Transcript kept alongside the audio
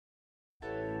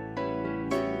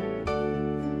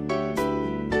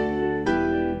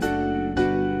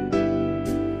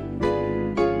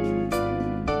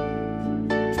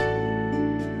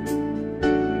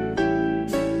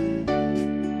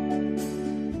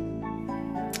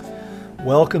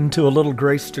Welcome to A Little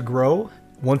Grace to Grow.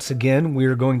 Once again, we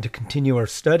are going to continue our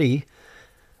study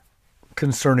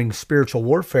concerning spiritual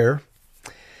warfare.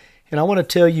 And I want to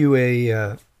tell you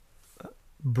a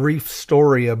brief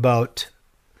story about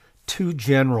two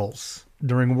generals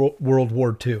during World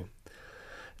War II.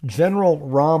 General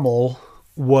Rommel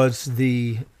was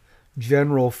the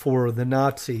general for the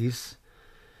Nazis,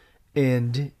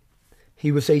 and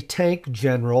he was a tank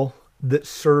general that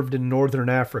served in northern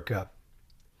Africa.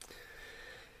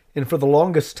 And for the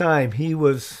longest time, he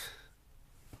was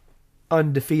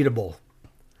undefeatable.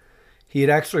 He had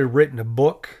actually written a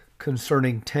book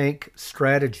concerning tank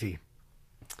strategy.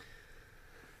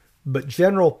 But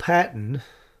General Patton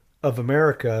of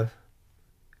America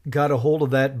got a hold of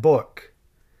that book,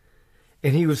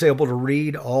 and he was able to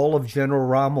read all of General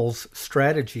Rommel's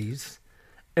strategies,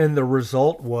 and the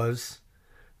result was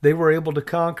they were able to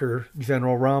conquer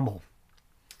General Rommel.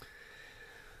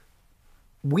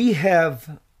 We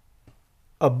have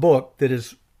a book that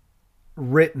is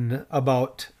written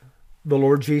about the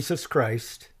Lord Jesus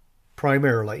Christ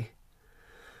primarily,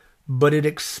 but it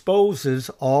exposes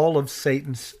all of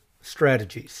Satan's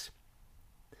strategies.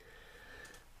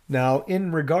 Now,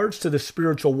 in regards to the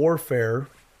spiritual warfare,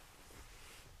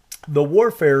 the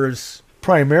warfare is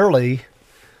primarily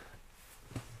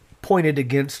pointed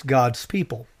against God's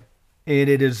people. And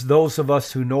it is those of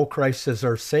us who know Christ as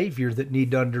our Savior that need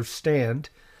to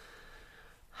understand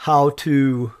how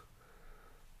to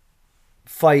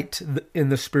fight in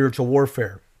the spiritual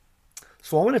warfare.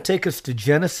 So I want to take us to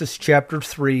Genesis chapter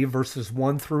 3, verses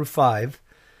 1 through 5,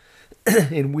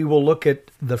 and we will look at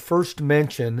the first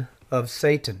mention of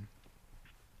Satan.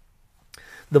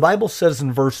 The Bible says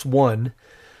in verse 1,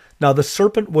 "Now the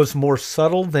serpent was more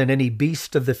subtle than any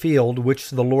beast of the field which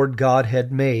the Lord God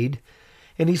had made.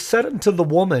 And he said unto the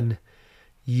woman,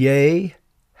 Yea,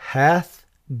 hath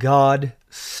God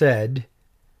said,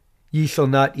 Ye shall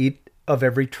not eat of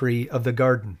every tree of the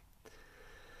garden."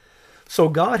 So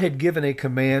God had given a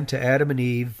command to Adam and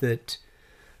Eve that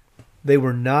they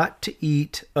were not to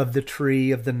eat of the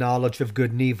tree of the knowledge of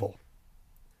good and evil.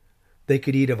 They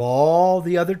could eat of all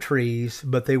the other trees,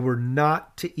 but they were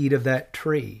not to eat of that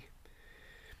tree.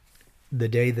 The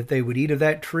day that they would eat of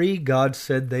that tree, God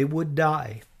said they would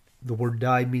die. The word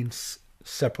die means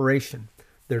separation.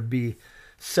 There'd be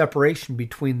separation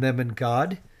between them and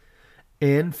God.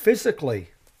 And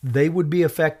physically, they would be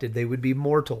affected. They would be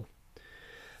mortal.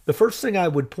 The first thing I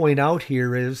would point out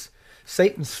here is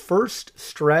Satan's first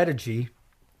strategy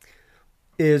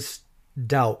is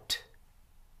doubt,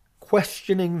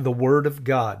 questioning the Word of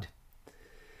God.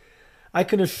 I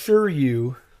can assure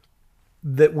you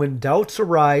that when doubts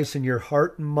arise in your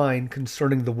heart and mind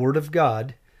concerning the Word of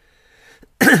God,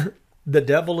 the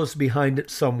devil is behind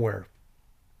it somewhere.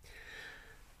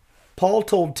 Paul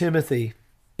told Timothy,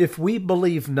 "If we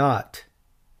believe not,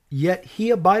 yet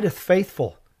he abideth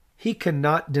faithful. He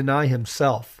cannot deny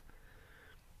himself."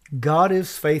 God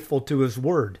is faithful to his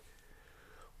word.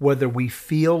 Whether we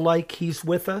feel like he's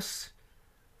with us,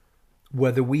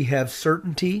 whether we have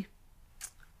certainty,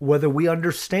 whether we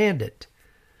understand it,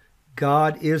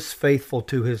 God is faithful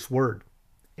to his word.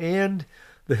 And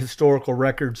the historical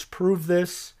records prove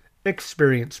this.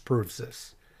 Experience proves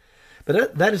this.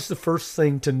 But that is the first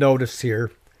thing to notice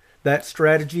here. That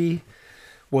strategy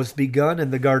was begun in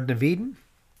the Garden of Eden,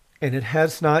 and it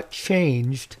has not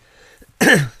changed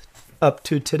up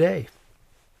to today.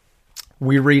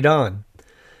 We read on.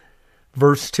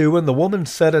 Verse 2, "And the woman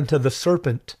said unto the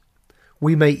serpent,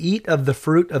 We may eat of the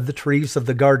fruit of the trees of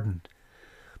the garden.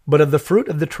 But of the fruit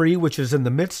of the tree which is in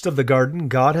the midst of the garden,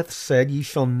 God hath said, Ye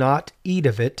shall not eat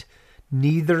of it,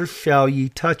 neither shall ye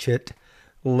touch it,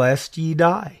 lest ye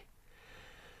die.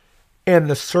 And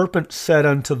the serpent said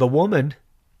unto the woman,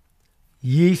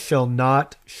 Ye shall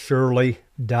not surely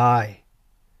die."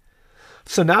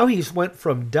 So now he's went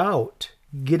from doubt,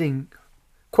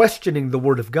 questioning the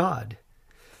word of God,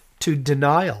 to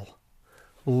denial,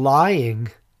 lying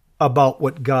about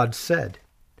what God said.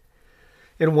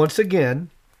 And once again,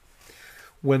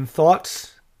 when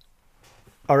thoughts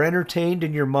are entertained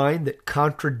in your mind that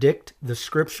contradict the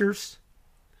scriptures,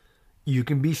 you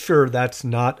can be sure that's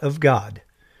not of God.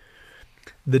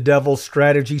 The devil's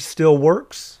strategy still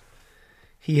works.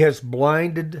 He has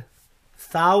blinded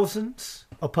thousands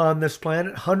upon this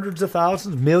planet, hundreds of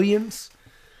thousands, millions,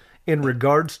 in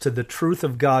regards to the truth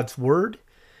of God's word,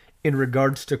 in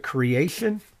regards to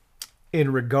creation,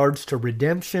 in regards to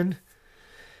redemption,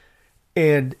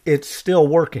 and it's still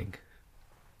working.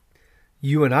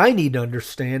 You and I need to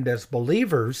understand as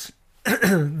believers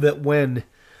that when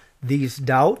these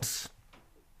doubts,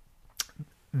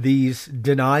 these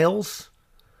denials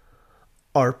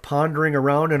are pondering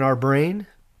around in our brain,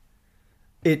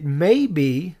 it may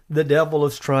be the devil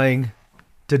is trying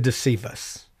to deceive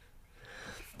us.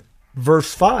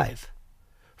 Verse 5,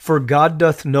 for God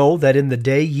doth know that in the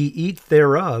day ye eat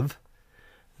thereof,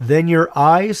 then your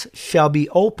eyes shall be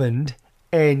opened,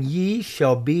 and ye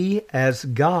shall be as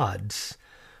gods,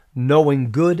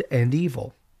 knowing good and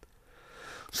evil.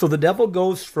 So the devil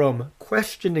goes from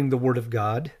questioning the word of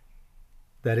God,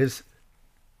 that is,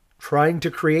 trying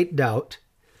to create doubt,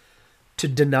 to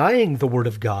denying the word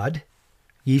of God,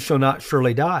 ye shall not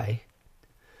surely die,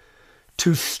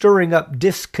 to stirring up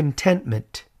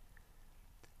discontentment,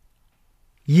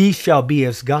 ye shall be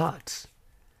as gods.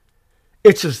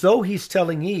 It's as though he's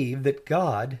telling Eve that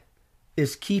God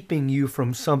is keeping you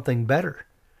from something better.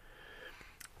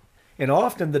 And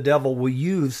often the devil will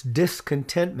use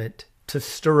discontentment to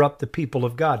stir up the people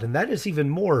of God. And that is even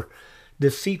more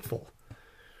deceitful.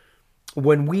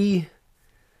 When we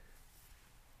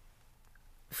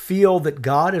feel that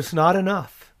God is not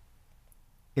enough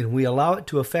and we allow it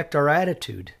to affect our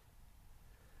attitude,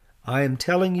 I am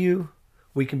telling you,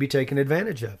 we can be taken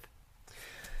advantage of.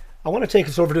 I want to take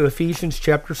us over to Ephesians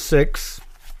chapter 6.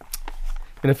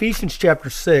 In Ephesians chapter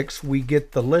 6, we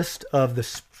get the list of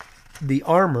the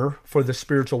armor for the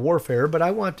spiritual warfare, but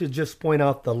I want to just point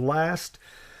out the last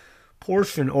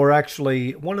portion, or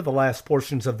actually one of the last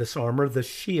portions of this armor, the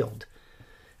shield.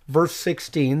 Verse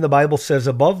 16, the Bible says,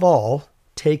 above all,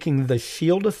 taking the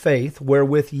shield of faith,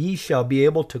 wherewith ye shall be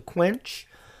able to quench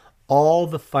all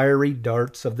the fiery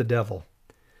darts of the devil.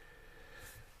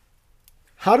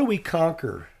 How do we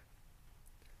conquer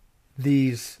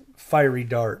these fiery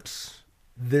darts,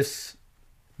 this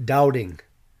doubting,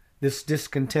 this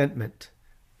discontentment,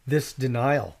 this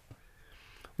denial?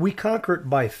 We conquer it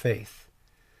by faith.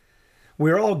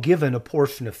 We're all given a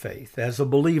portion of faith. As a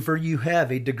believer, you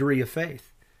have a degree of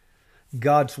faith.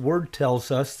 God's word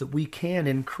tells us that we can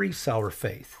increase our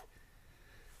faith.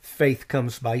 Faith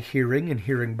comes by hearing, and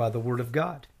hearing by the word of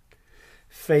God.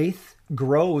 Faith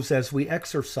grows as we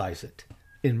exercise it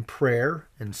in prayer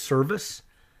and service,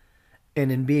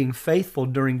 and in being faithful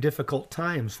during difficult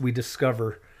times. We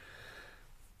discover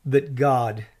that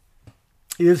God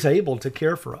is able to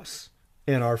care for us,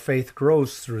 and our faith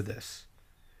grows through this.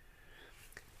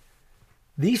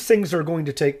 These things are going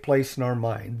to take place in our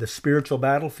mind. The spiritual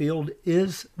battlefield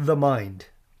is the mind.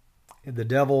 The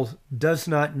devil does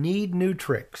not need new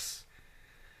tricks.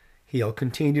 He'll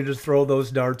continue to throw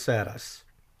those darts at us.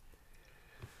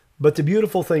 But the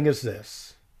beautiful thing is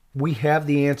this. We have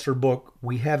the answer book.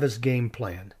 We have his game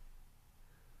plan.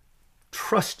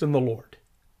 Trust in the Lord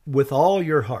with all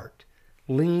your heart.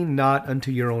 Lean not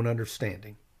unto your own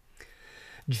understanding.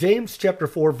 James chapter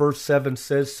 4 verse 7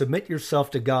 says, submit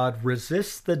yourself to God,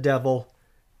 resist the devil,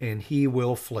 and he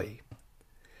will flee.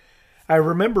 I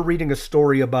remember reading a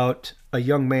story about a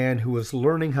young man who was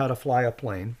learning how to fly a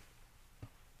plane.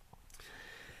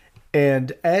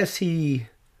 And as he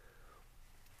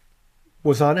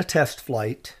was on a test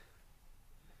flight,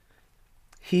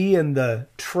 he and the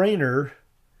trainer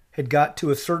had got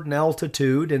to a certain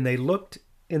altitude, and they looked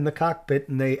in the cockpit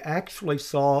and they actually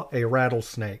saw a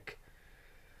rattlesnake.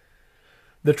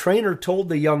 The trainer told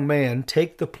the young man,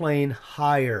 take the plane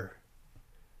higher.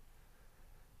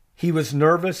 He was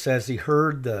nervous as he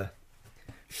heard the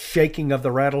shaking of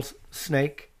the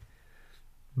rattlesnake,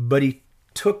 but he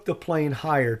took the plane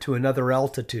higher to another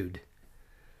altitude.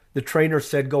 The trainer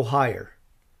said, go higher.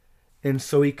 And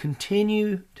so he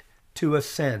continued to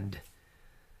ascend.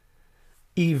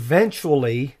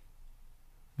 Eventually,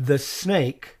 the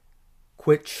snake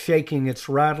quit shaking its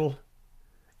rattle.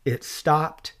 It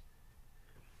stopped.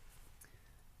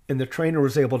 And the trainer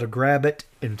was able to grab it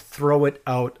and throw it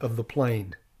out of the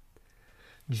plane.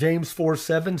 James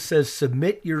 4:7 says,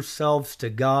 submit yourselves to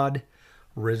God,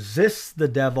 resist the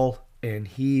devil, and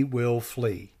he will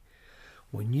flee.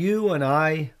 When you and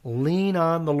I lean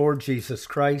on the Lord Jesus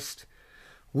Christ,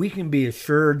 we can be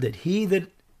assured that he that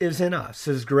is in us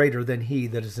is greater than he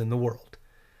that is in the world.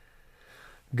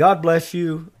 God bless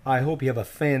you. I hope you have a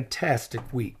fantastic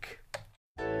week.